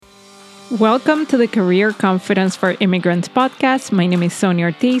Welcome to the Career Confidence for Immigrants podcast. My name is Sonia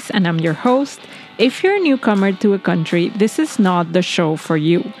Ortiz and I'm your host. If you're a newcomer to a country, this is not the show for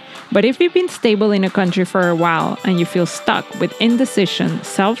you. But if you've been stable in a country for a while and you feel stuck with indecision,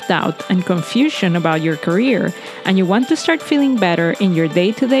 self-doubt, and confusion about your career, and you want to start feeling better in your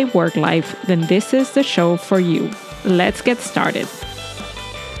day-to-day work life, then this is the show for you. Let's get started.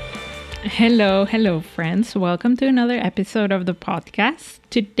 Hello, friends. Welcome to another episode of the podcast.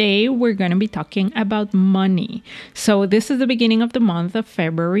 Today, we're going to be talking about money. So this is the beginning of the month of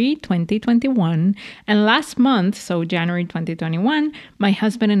February 2021. And last month, so January 2021, my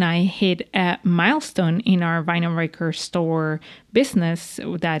husband and I hit a milestone in our vinyl record store business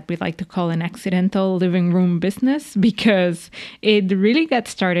that we like to call an accidental living room business because it really got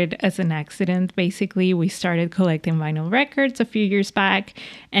started as an accident. Basically, we started collecting vinyl records a few years back,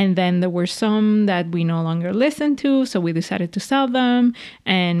 and then there were some that we no longer listened to, so we decided to sell them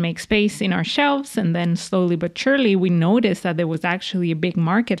and make space in our shelves. And then slowly but surely, we noticed that there was actually a big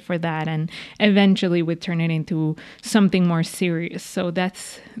market for that. And eventually we turned it into something more serious. So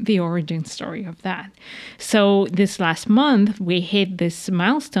that's the origin story of that. So this last month, we hit this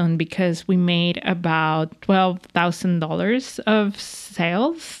milestone because we made about $12,000 of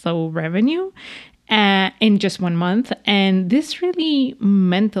sales, so revenue, in just 1 month. And this really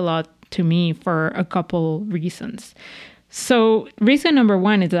meant a lot to me for a couple reasons. So reason number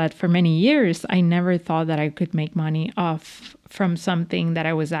one is that for many years, I never thought that I could make money off from something that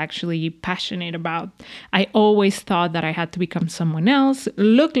I was actually passionate about. I always thought that I had to become someone else,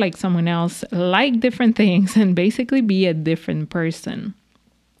 look like someone else, like different things, and basically be a different person.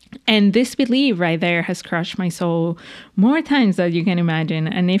 And this belief right there has crushed my soul more times than you can imagine.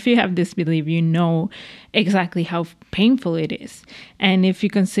 And if you have this belief, you know exactly how painful it is. And if you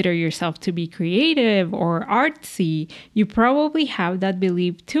consider yourself to be creative or artsy, you probably have that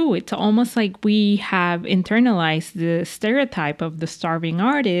belief too. It's almost like we have internalized the stereotype of the starving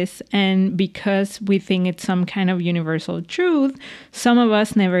artist. And because we think it's some kind of universal truth, some of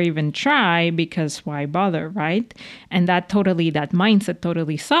us never even try because why bother, right? And that mindset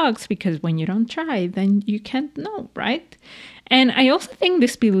totally sucks because when you don't try, then you can't know, right? And I also think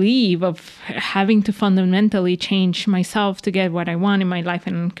this belief of having to fundamentally change myself to get what I want in my life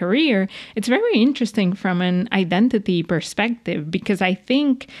and career, it's very interesting from an identity perspective, because I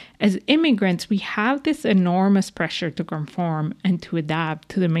think as immigrants, we have this enormous pressure to conform and to adapt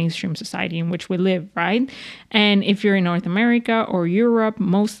to the mainstream society in which we live, right? And if you're in North America or Europe,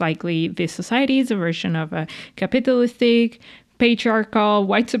 most likely this society is a version of a capitalistic, patriarchal,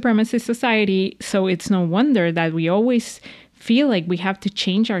 white supremacist society. So it's no wonder that we always feel like we have to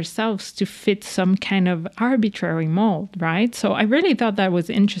change ourselves to fit some kind of arbitrary mold, right? So I really thought that was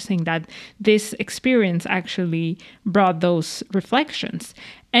interesting that this experience actually brought those reflections.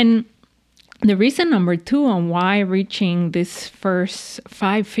 And the reason number two on why reaching this first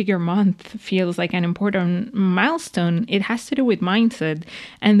 5-figure month feels like an important milestone, it has to do with mindset.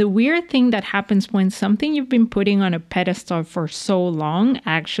 And the weird thing that happens when something you've been putting on a pedestal for so long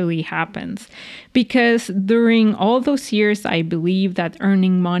actually happens. Because during all those years, I believed that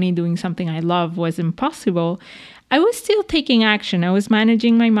earning money doing something I love was impossible. I was still taking action. I was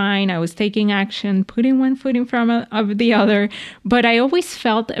managing my mind. I was taking action, putting one foot in front of the other. But I always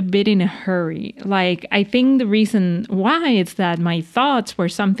felt a bit in a hurry. Like, I think the reason why is that my thoughts were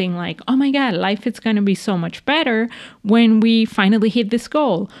something like, oh my God, life is going to be so much better when we finally hit this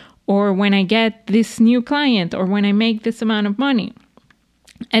goal, or when I get this new client, or when I make this amount of money.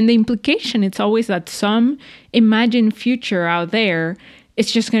 And the implication, it's always that some imagined future out there,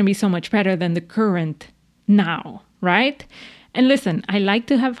 it's just going to be so much better than the current now, right? And listen, I like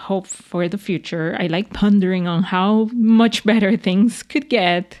to have hope for the future. I like pondering on how much better things could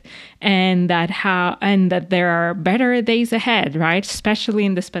get, and that there are better days ahead, right? Especially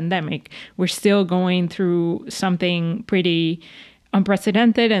in this pandemic. We're still going through something pretty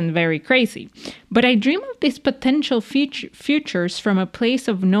unprecedented and very crazy. But I dream of these potential futures from a place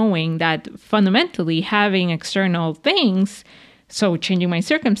of knowing that fundamentally having external things, so changing my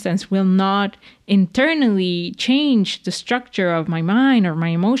circumstance, will not internally change the structure of my mind or my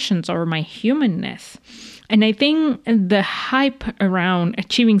emotions or my humanness. And I think the hype around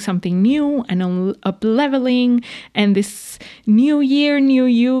achieving something new and up-leveling and this new year, new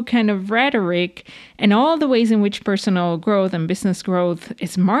you kind of rhetoric and all the ways in which personal growth and business growth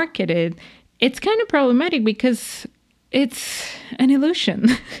is marketed, it's kind of problematic because it's an illusion.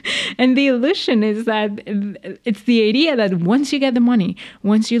 And the illusion is that it's the idea that once you get the money,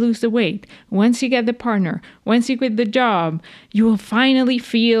 once you lose the weight, once you get the partner, once you quit the job, you will finally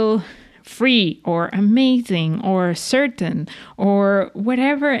feel free or amazing or certain or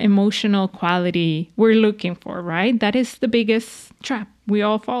whatever emotional quality we're looking for, right? That is the biggest trap we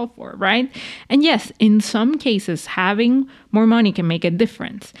all fall for, right? And yes, in some cases, having more money can make a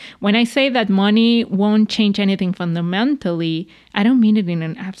difference. When I say that money won't change anything fundamentally, I don't mean it in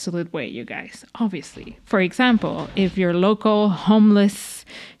an absolute way, you guys, obviously. For example, if your local homeless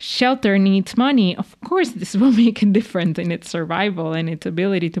shelter needs money, of course, this will make a difference in its survival and its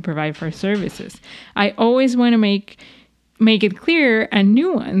ability to provide for services. I always want to make it clear and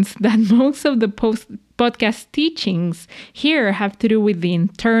nuance that most of the podcast teachings here have to do with the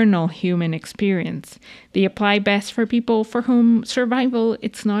internal human experience. They apply best for people for whom survival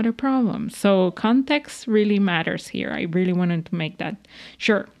it's not a problem. So context really matters here. I really wanted to make that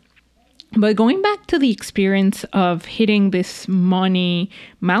sure. But going back to the experience of hitting this money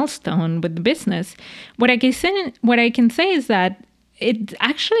milestone with the business, what I can say is that it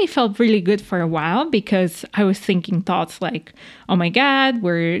actually felt really good for a while because I was thinking thoughts like, oh my God,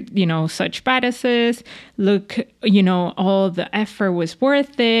 we're, such badasses. Look, all the effort was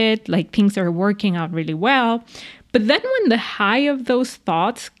worth it. Like things are working out really well. But then when the high of those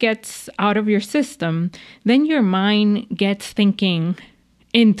thoughts gets out of your system, then your mind gets thinking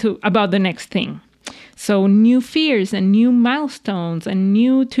about the next thing. So new fears and new milestones and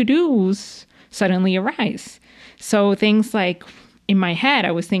new to-dos suddenly arise. So things like, in my head,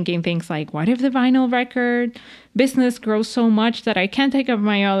 I was thinking things like, what if the vinyl record business grows so much that I can't take care of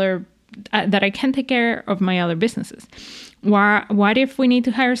my other businesses? What if we need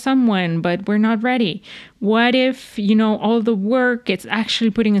to hire someone, but we're not ready? What if, all the work, it's actually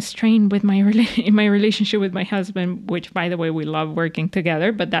putting a strain with in my relationship with my husband, which, by the way, we love working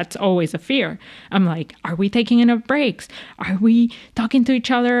together, but that's always a fear. I'm like, are we taking enough breaks? Are we talking to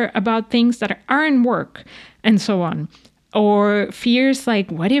each other about things that aren't work? And so on. Or fears like,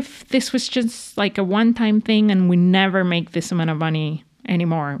 what if this was just like a one-time thing and we never make this amount of money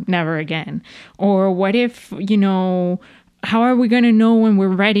anymore, never again? Or what if, how are we going to know when we're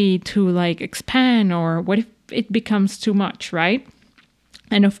ready to like expand? Or what if it becomes too much, right?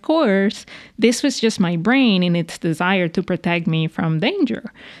 And of course, this was just my brain in its desire to protect me from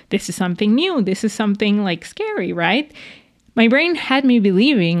danger. This is something new. This is something like scary, right? My brain had me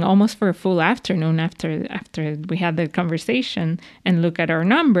believing almost for a full afternoon after we had the conversation and look at our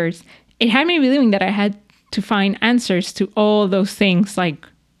numbers, it had me believing that I had to find answers to all those things like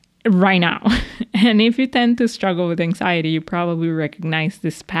right now. And if you tend to struggle with anxiety, you probably recognize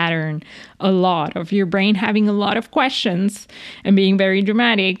this pattern a lot of your brain having a lot of questions and being very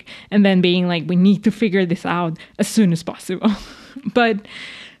dramatic and then being like, we need to figure this out as soon as possible. But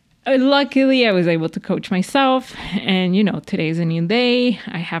luckily, I was able to coach myself and, today's a new day.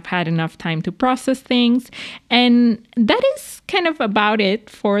 I have had enough time to process things. And that is kind of about it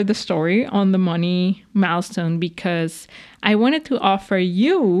for the story on the money milestone, because I wanted to offer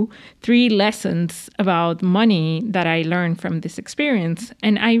you 3 lessons about money that I learned from this experience.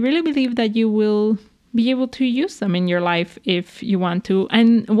 And I really believe that you will be able to use them in your life if you want to.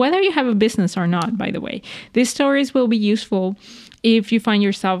 And whether you have a business or not, by the way, these stories will be useful if you find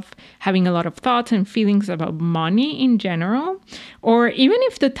yourself having a lot of thoughts and feelings about money in general, or even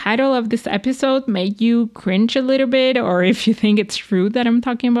if the title of this episode made you cringe a little bit, or if you think it's true that I'm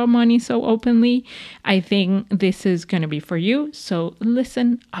talking about money so openly, I think this is going to be for you. So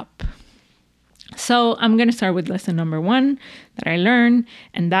listen up. So I'm going to start with lesson number 1 that I learned,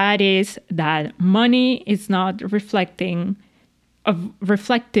 and that is that money is not reflective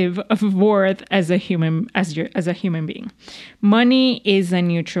of worth as a human being. Money is a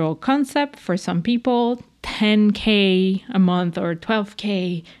neutral concept for some people. 10K a month or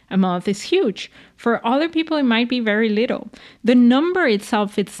 12K a month is huge. For other people, it might be very little. The number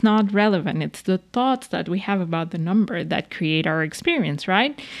itself, it's not relevant. It's the thoughts that we have about the number that create our experience,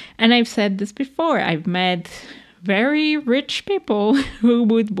 right? And I've said this before. I've met very rich people who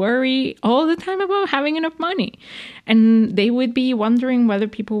would worry all the time about having enough money. And they would be wondering whether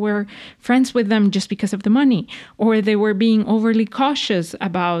people were friends with them just because of the money, or they were being overly cautious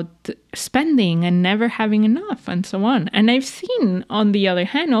about spending and never having enough, and so on. And I've seen, on the other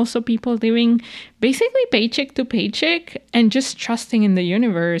hand, also people living basically paycheck to paycheck and just trusting in the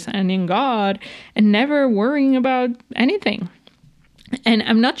universe and in God and never worrying about anything. And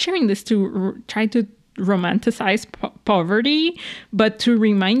I'm not sharing this to try to romanticize poverty, but to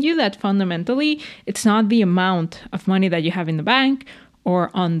remind you that fundamentally, it's not the amount of money that you have in the bank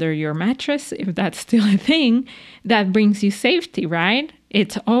or under your mattress, if that's still a thing, that brings you safety, right?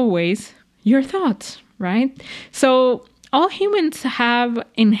 It's always your thoughts, right? So all humans have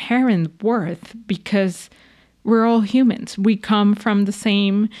inherent worth because We're all humans. We come from the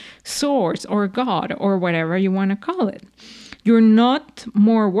same source or God or whatever you want to call it. You're not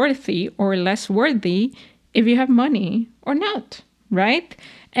more worthy or less worthy if you have money or not, right?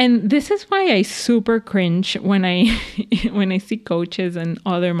 And this is why I super cringe when I when I see coaches and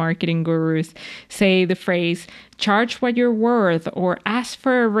other marketing gurus say the phrase charge what you're worth or ask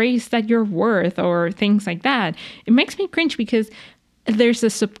for a raise that you're worth or things like that. It makes me cringe because there's a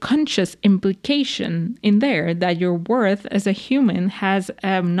subconscious implication in there that your worth as a human has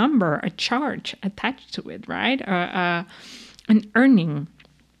a number, a charge attached to it, right? An earning.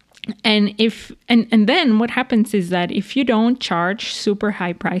 And then what happens is that if you don't charge super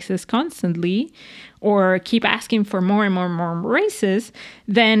high prices constantly or keep asking for more and more and more raises,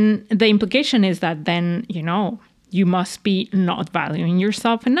 then the implication is that then, you must be not valuing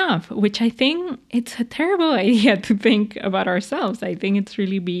yourself enough, which I think it's a terrible idea to think about ourselves. I think it's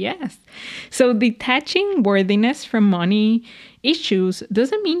really BS. So detaching worthiness from money issues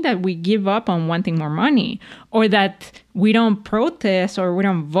doesn't mean that we give up on wanting more money or that we don't protest or we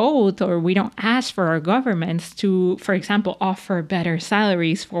don't vote or we don't ask for our governments to, for example, offer better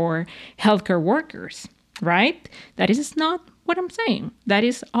salaries for healthcare workers, right? That is not what I'm saying. That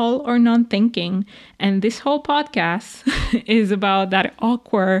is all or none thinking. And this whole podcast is about that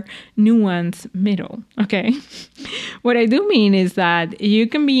awkward, nuanced middle. Okay. What I do mean is that you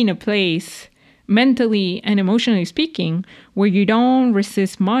can be in a place mentally and emotionally speaking where you don't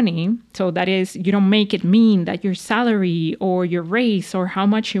resist money. So that is, you don't make it mean that your salary or your raise or how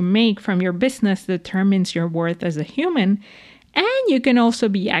much you make from your business determines your worth as a human. And you can also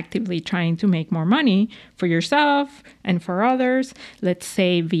be actively trying to make more money for yourself and for others, let's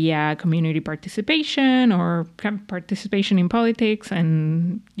say via community participation or participation in politics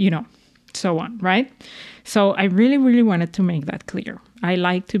and, so on, right? So I really, really wanted to make that clear. I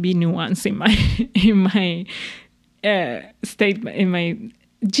like to be nuanced in my statement, in my,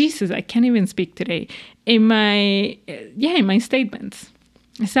 Jesus, I can't even speak today, in my statements.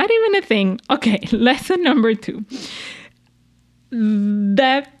 Is that even a thing? Okay, lesson number 2.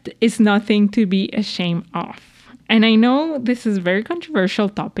 Debt is nothing to be ashamed of. And I know this is a very controversial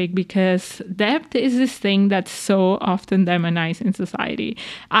topic because debt is this thing that's so often demonized in society.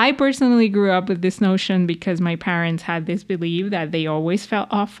 I personally grew up with this notion because my parents had this belief that they always felt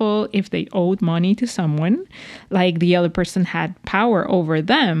awful if they owed money to someone, like the other person had power over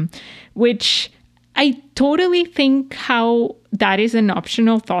them, which I totally think how that is an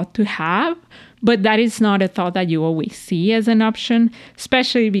optional thought to have. But that is not a thought that you always see as an option,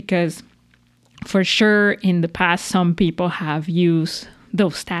 especially because for sure in the past, some people have used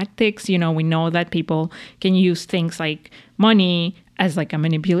those tactics. We know that people can use things like money as like a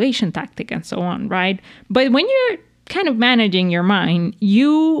manipulation tactic and so on, right? But when you're kind of managing your mind,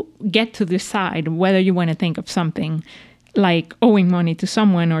 you get to decide whether you want to think of something like owing money to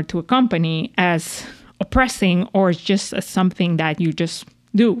someone or to a company as oppressing or just as something that you just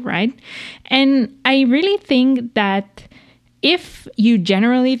do, right? And I really think that if you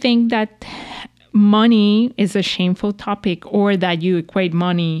generally think that money is a shameful topic or that you equate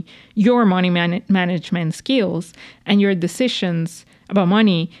money, your money management skills and your decisions about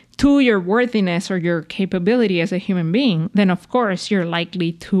money to your worthiness or your capability as a human being, then of course you're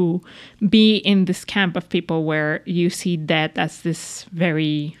likely to be in this camp of people where you see debt as this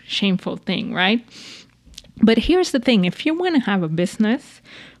very shameful thing, right? But here's the thing, if you want to have a business,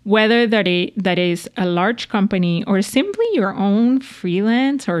 whether that is a large company or simply your own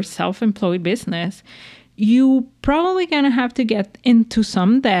freelance or self-employed business, you probably going to have to get into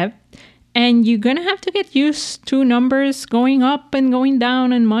some debt and you're going to have to get used to numbers going up and going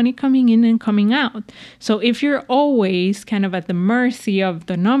down and money coming in and coming out. So if you're always kind of at the mercy of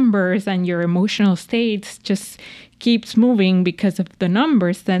the numbers and your emotional states just keeps moving because of the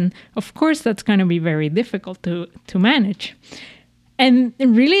numbers, then of course that's going to be very difficult to manage. And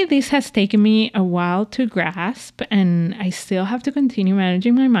really, this has taken me a while to grasp, and I still have to continue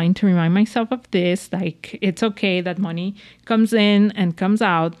managing my mind to remind myself of this. Like, it's okay that money comes in and comes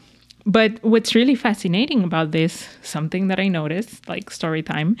out. But what's really fascinating about this, something that I noticed, like story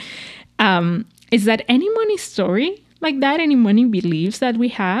time, is that any money story like that, any money beliefs that we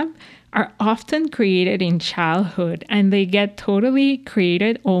have, are often created in childhood and they get totally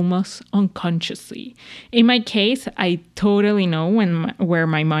created almost unconsciously. In my case, I totally know where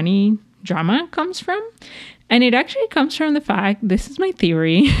my money drama comes from. And it actually comes from the fact, this is my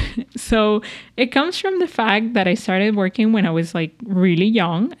theory. So it comes from the fact that I started working when I was like really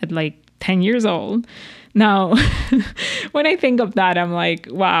young, at like 10 years old. Now, when I think of that, I'm like,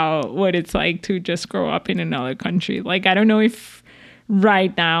 wow, what it's like to just grow up in another country. Like, I don't know if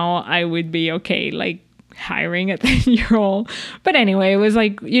right now I would be okay, like hiring a 10-year-old. But anyway, it was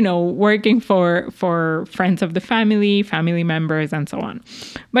like, working for friends of the family members, and so on.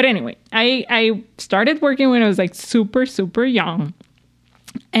 But anyway, I started working when I was like super, super young.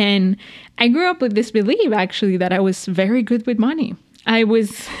 And I grew up with this belief, actually, that I was very good with money. I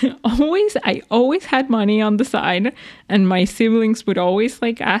always had money on the side, and my siblings would always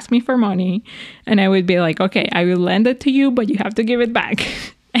like ask me for money, and I would be like, okay, I will lend it to you, but you have to give it back.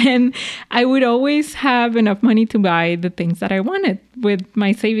 And I would always have enough money to buy the things that I wanted with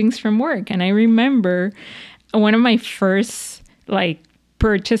my savings from work. And I remember one of my first like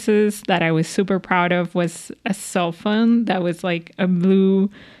purchases that I was super proud of was a cell phone that was like a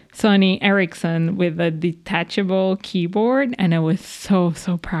blue Sony Ericsson with a detachable keyboard. And I was so,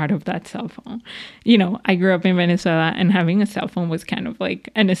 so proud of that cell phone. I grew up in Venezuela, and having a cell phone was kind of like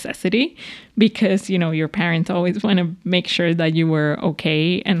a necessity because, your parents always want to make sure that you were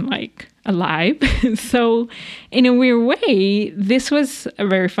okay and like alive. So in a weird way, this was a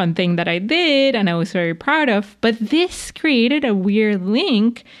very fun thing that I did and I was very proud of. But this created a weird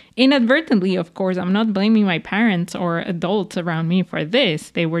link inadvertently. Of course, I'm not blaming my parents or adults around me for this.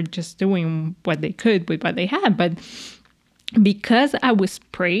 They were just doing what they could with what they had. But because I was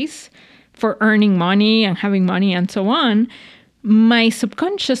praised for earning money and having money and so on, my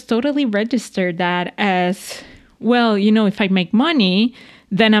subconscious totally registered that as, well, if I make money,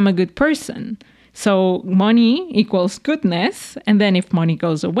 then I'm a good person. So money equals goodness. And then if money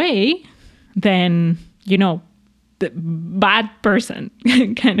goes away, then, the bad person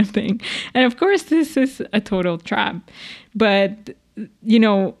kind of thing. And of course, this is a total trap. But,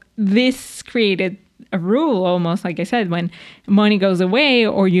 this created a rule almost, like I said, when money goes away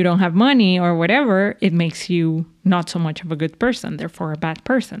or you don't have money or whatever, it makes you not so much of a good person, therefore a bad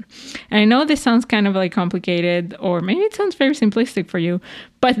person. And I know this sounds kind of like complicated, or maybe it sounds very simplistic for you,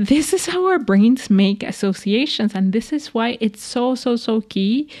 but this is how our brains make associations. And this is why it's so, so, so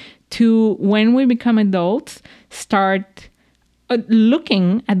key to, when we become adults, start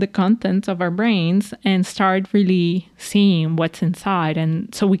looking at the contents of our brains and start really seeing what's inside,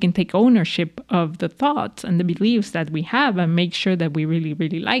 and so we can take ownership of the thoughts and the beliefs that we have and make sure that we really,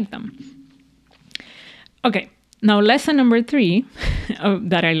 really like them. Okay, now lesson number 3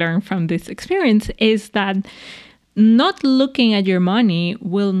 that I learned from this experience is that not looking at your money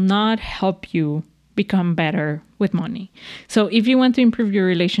will not help you become better with money. So if you want to improve your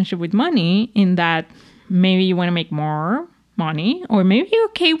relationship with money, in that maybe you want to make more money, or maybe you're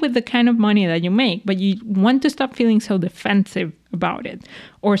okay with the kind of money that you make, but you want to stop feeling so defensive about it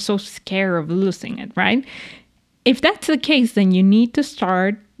or so scared of losing it, right? If that's the case, then you need to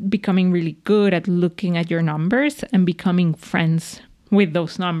start becoming really good at looking at your numbers and becoming friends with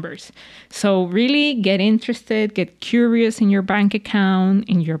those numbers. So really get interested, get curious in your bank account,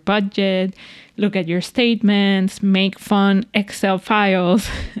 in your budget, look at your statements, make fun Excel files,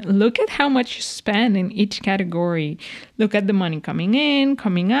 look at how much you spend in each category, look at the money coming in,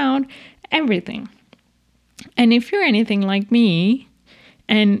 coming out, everything. And if you're anything like me,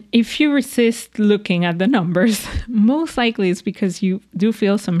 and if you resist looking at the numbers, most likely it's because you do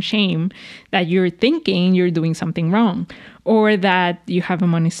feel some shame that you're thinking you're doing something wrong, or that you have a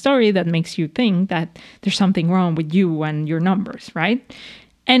money story that makes you think that there's something wrong with you and your numbers, right?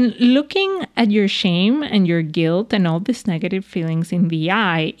 And looking at your shame and your guilt and all these negative feelings in the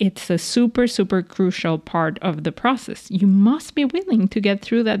eye, it's a super, super crucial part of the process. You must be willing to get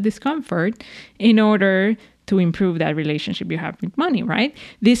through that discomfort in order to improve that relationship you have with money, right?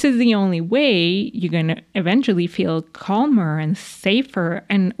 This is the only way you're going to eventually feel calmer and safer,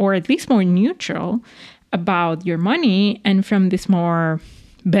 and or at least more neutral about your money, and from this more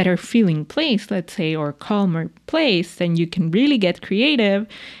better feeling place, let's say, or calmer place, then you can really get creative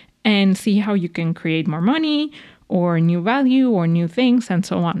and see how you can create more money or new value or new things and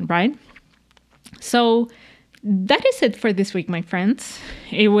so on, right? So that is it for this week, my friends.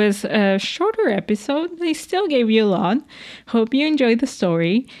 It was a shorter episode. I still gave you a lot. Hope you enjoyed the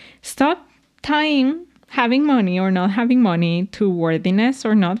story. Stop tying having money or not having money to worthiness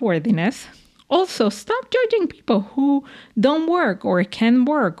or not worthiness. Also, stop judging people who don't work or can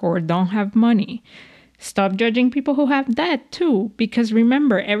work or don't have money. Stop judging people who have debt too, because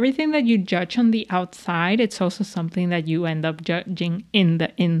remember, everything that you judge on the outside, it's also something that you end up judging in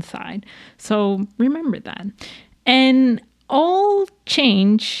the inside. So remember that. And all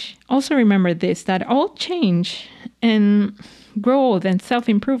change, also remember this, that all change and growth and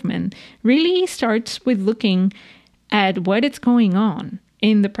self-improvement really starts with looking at what is going on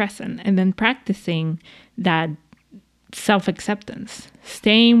in the present, and then practicing that self-acceptance,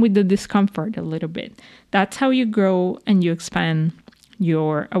 staying with the discomfort a little bit. That's how you grow and you expand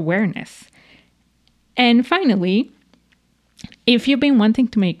your awareness. And finally, if you've been wanting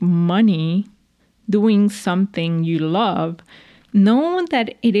to make money doing something you love, know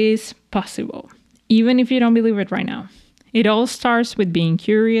that it is possible, even if you don't believe it right now. It all starts with being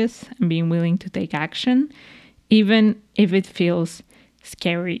curious and being willing to take action, even if it feels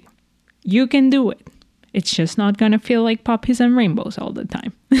scary. You can do it. It's just not going to feel like poppies and rainbows all the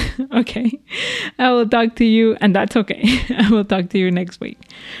time. Okay? I will talk to you, and that's okay. I will talk to you next week.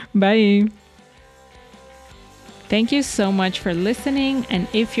 Bye. Thank you so much for listening. And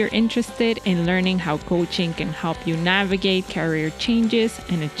if you're interested in learning how coaching can help you navigate career changes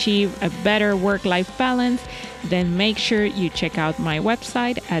and achieve a better work-life balance, then make sure you check out my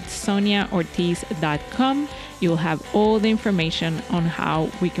website at soniaortiz.com. You'll have all the information on how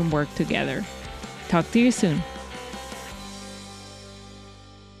we can work together. Talk to you soon.